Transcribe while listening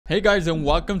Hey guys, and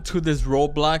welcome to this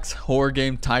Roblox horror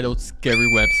game titled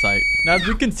Scary Website. Now as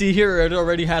you can see here, it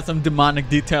already has some demonic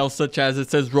details, such as it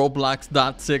says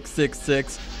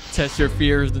Roblox.666, test your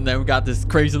fears. And then we got this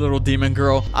crazy little demon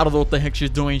girl. I don't know what the heck she's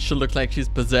doing. She looks like she's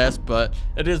possessed, but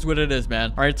it is what it is,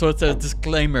 man. Alright, so it says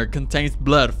disclaimer, contains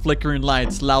blood, flickering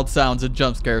lights, loud sounds, and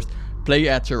jump scares. Play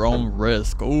at your own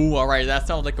risk. Ooh, alright, that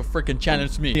sounds like a freaking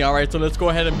challenge to me. Alright, so let's go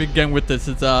ahead and begin with this.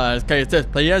 It's okay, it says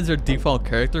play as your default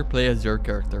character, play as your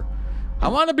character. I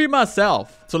want to be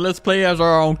myself. So let's play as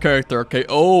our own character, okay?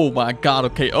 Oh my god,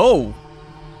 okay. Oh!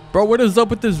 Bro, what is up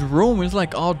with this room? It's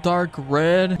like all dark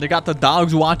red. They got the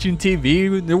dogs watching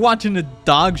TV. They're watching a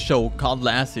dog show called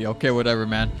Lassie. Okay, whatever,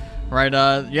 man. Right,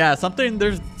 yeah,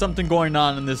 there's something going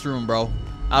on in this room, bro.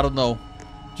 I don't know.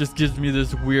 Just gives me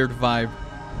this weird vibe.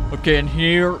 Okay, and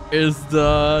here is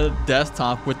the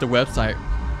desktop with the website.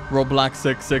 Roblox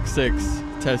 666.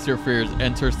 Test your fears.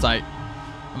 Enter site.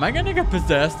 Am I gonna get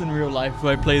possessed in real life if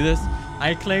I play this?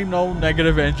 I claim no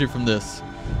negative energy from this.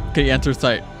 Okay, enter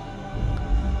site.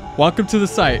 Welcome to the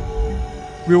site.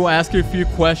 We will ask you a few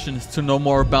questions to know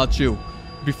more about you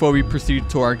before we proceed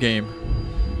to our game.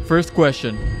 First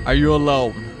question, are you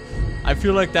alone? I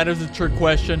feel like that is a trick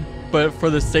question, but for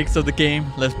the sakes of the game,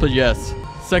 let's put yes.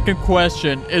 Second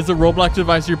question, is the Roblox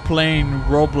device you're playing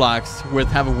Roblox with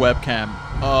have a webcam?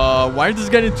 Why is this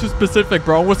getting too specific,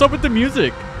 bro? What's up with the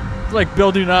music? It's like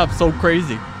building up so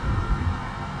crazy.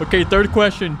 Okay, third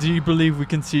question, do you believe we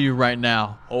can see you right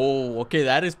now? Oh, okay,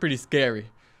 that is pretty scary.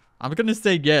 I'm gonna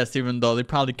say yes, even though they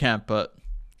probably can't, but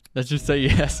let's just say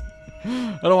yes.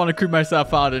 I don't want to creep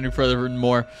myself out any further and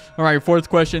more. Alright, fourth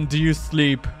question, do you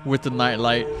sleep with the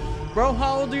nightlight? Bro,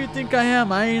 how old do you think I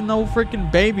am? I ain't no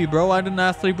freaking baby, bro. I do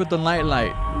not sleep with the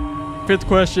nightlight. Fifth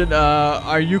question,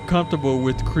 are you comfortable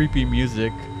with creepy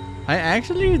music? I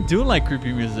actually do like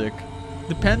creepy music.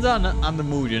 Depends on the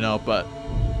mood, you know, but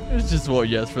it's just vote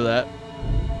yes for that.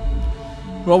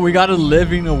 Well, we got a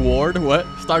living award. What?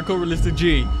 Star code realistic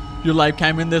G. You're live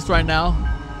camming this right now?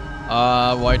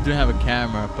 Well, I do have a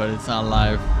camera, but it's not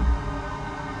live.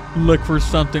 Look for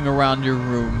something around your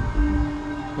room.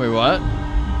 Wait, what?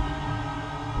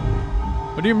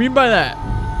 What do you mean by that?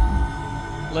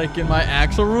 Like in my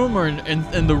actual room or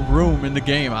in the room in the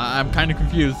game? I'm kind of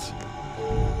confused.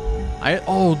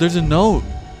 Oh, there's a note.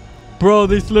 Bro,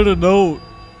 they slid a note.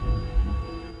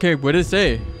 Okay, what did it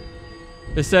say?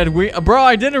 It said bro,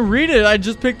 I didn't read it. I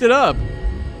just picked it up.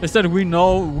 It said we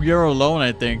know you're alone,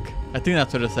 I think. I think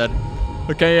that's what it said.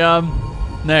 Okay,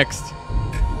 next.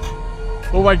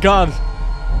 Oh my god.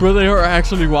 Bro, they are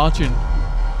actually watching.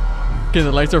 Okay,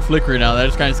 the lights are flickering now. That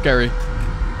is kind of scary.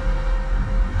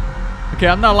 Okay,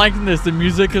 I'm not liking this. The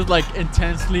music is like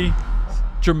intensely,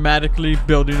 dramatically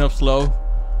building up slow.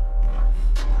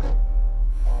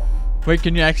 Wait,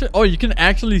 can you actually? Oh, you can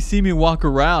actually see me walk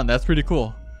around. That's pretty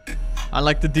cool. I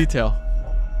like the detail.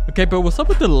 Okay, but what's up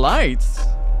with the lights?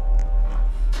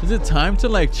 Is it time to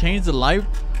like change the light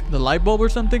bulb or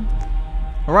something?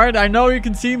 All right, I know you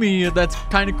can see me. That's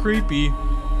kind of creepy,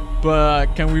 but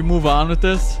can we move on with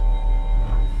this?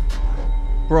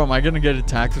 Bro, am I gonna get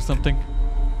attacked or something?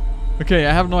 Okay,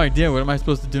 I have no idea. What am I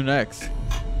supposed to do next?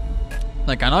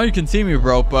 Like, I know you can see me,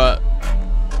 bro, but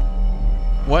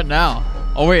what now?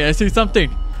 Oh wait, I see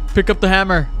something. Pick up the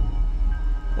hammer.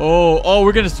 Oh,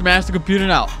 we're gonna smash the computer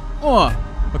now.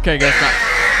 Okay, guess not.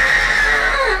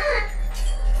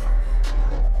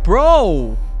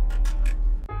 Bro,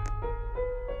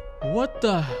 what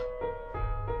the?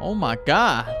 Oh my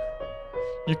god,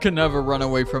 you can never run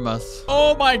away from us.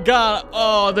 Oh my god.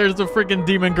 Oh, there's the freaking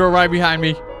demon girl right behind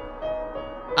me.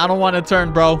 I don't want to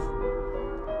turn, bro.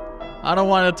 I don't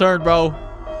want to turn, bro.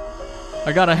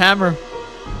 I got a hammer.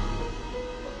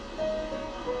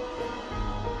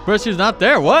 But she's not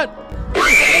there. What?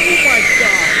 Oh my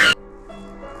god.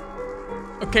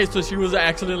 Okay, so she was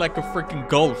actually like a freaking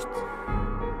ghost.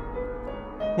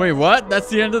 Wait, what? That's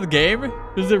the end of the game?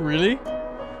 Is it really?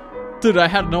 Dude, I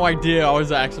had no idea I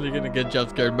was actually gonna get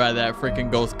jump scared by that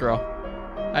freaking ghost girl.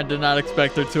 I did not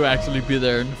expect her to actually be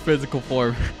there in physical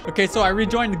form. Okay, so I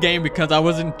rejoined the game because I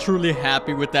wasn't truly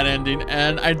happy with that ending,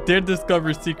 and I did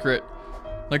discover a secret.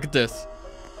 Look at this.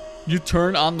 You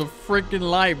turn on the freaking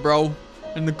light, bro,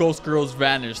 and the ghost girl's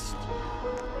vanished.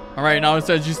 All right, now it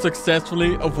says you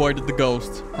successfully avoided the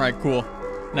ghost. All right, cool.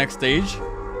 Next stage.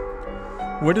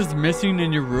 What is missing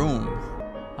in your room?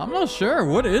 I'm not sure.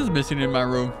 What is missing in my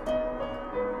room?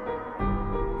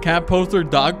 Cat poster,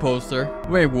 dog poster.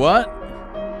 Wait, what?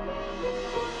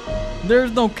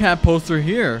 There's no cat poster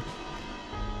here.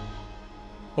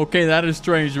 Okay, that is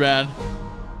strange, man.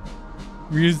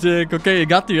 Music. Okay, it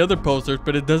got the other posters,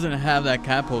 but it doesn't have that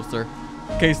cat poster.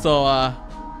 Okay, so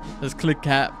Let's click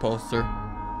cat poster.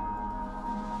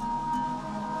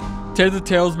 Tear the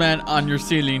Tailsman on your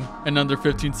ceiling in under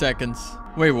 15 seconds.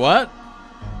 Wait, what?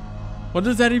 What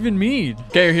does that even mean?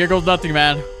 Okay, here goes nothing,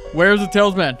 man. Where's the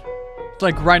Tailsman? It's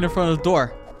like right in front of the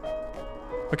door.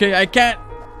 Okay, I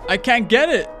can't get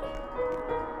it.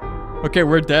 Okay,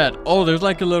 we're dead. Oh, there's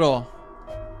like a little...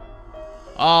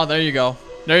 Oh, there you go.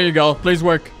 There you go. Please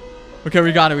work. Okay,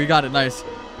 we got it. We got it. Nice.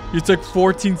 You took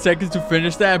 14 seconds to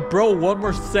finish that. Bro, one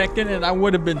more second and I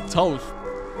would have been toast.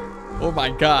 Oh my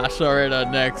gosh. All right,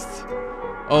 next.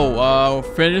 Oh,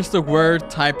 finish the word,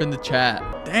 type in the chat.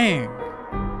 Dang.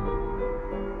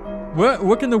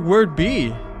 What can the word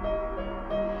be?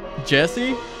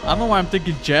 Jesse? I don't know why I'm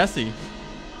thinking Jesse.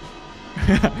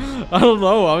 I don't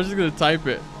know. I was just going to type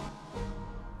it.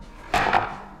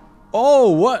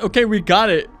 Oh, what? Okay, we got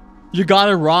it. You got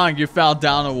it wrong. You fell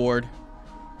down award.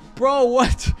 Bro,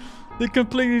 what? They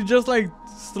completely just like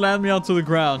slammed me onto the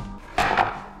ground.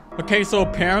 Okay, so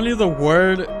apparently the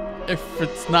word, if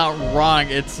it's not wrong,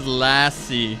 it's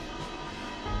lassie.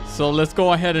 So let's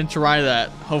go ahead and try that.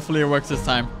 Hopefully it works this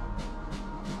time.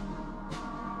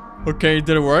 Okay,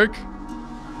 did it work?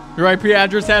 Your IP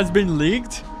address has been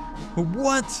leaked?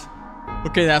 What?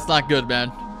 Okay, that's not good,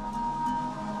 man.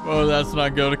 Oh, that's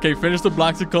not good. Okay, finish the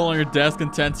bloxicle on your desk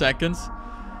in 10 seconds.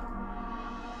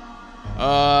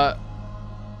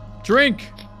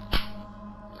 Drink.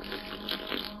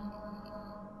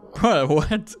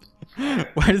 What?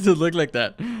 Why does it look like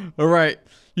that? All right.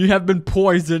 You have been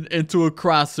poisoned into a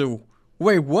Krasu.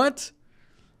 Wait, what?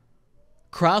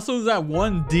 Krasu is that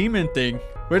one demon thing.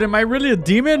 Wait, am I really a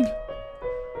demon?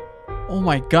 Oh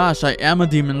my gosh, I am a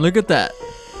demon. Look at that.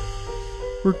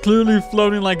 We're clearly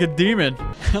floating like a demon.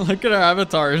 Look at our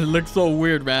avatar. It looks so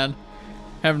weird, man.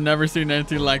 Have never seen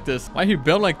anything like this. Why he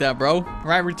built like that, bro? All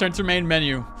right, return to main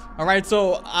menu. All right,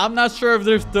 so I'm not sure if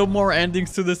there's still more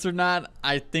endings to this or not.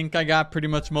 I think I got pretty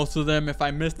much most of them. If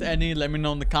I missed any, let me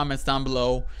know in the comments down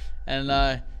below.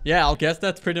 And yeah, I guess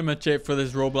that's pretty much it for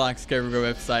this Roblox Scary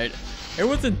website. It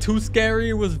wasn't too scary.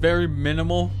 It was very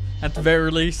minimal at the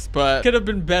very least, but could have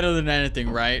been better than anything,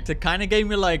 right? It kind of gave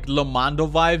me like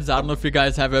Lomondo vibes. I don't know if you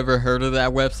guys have ever heard of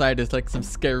that website. It's like some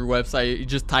scary website. You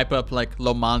just type up like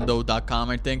lomondo.com,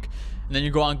 I think, and then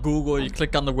you go on Google, you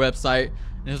click on the website,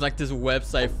 and there's like this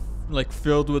website like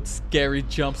filled with scary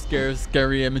jump scares,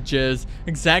 scary images,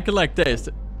 exactly like this,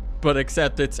 but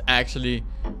except it's actually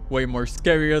way more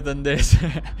scarier than this.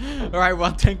 All right,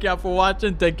 well, thank y'all for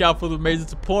watching. Thank y'all for the amazing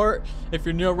support. If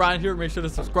you're new around here, make sure to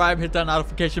subscribe, hit that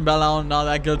notification bell on, and all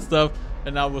that good stuff,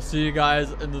 and I will see you guys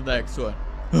in the next one.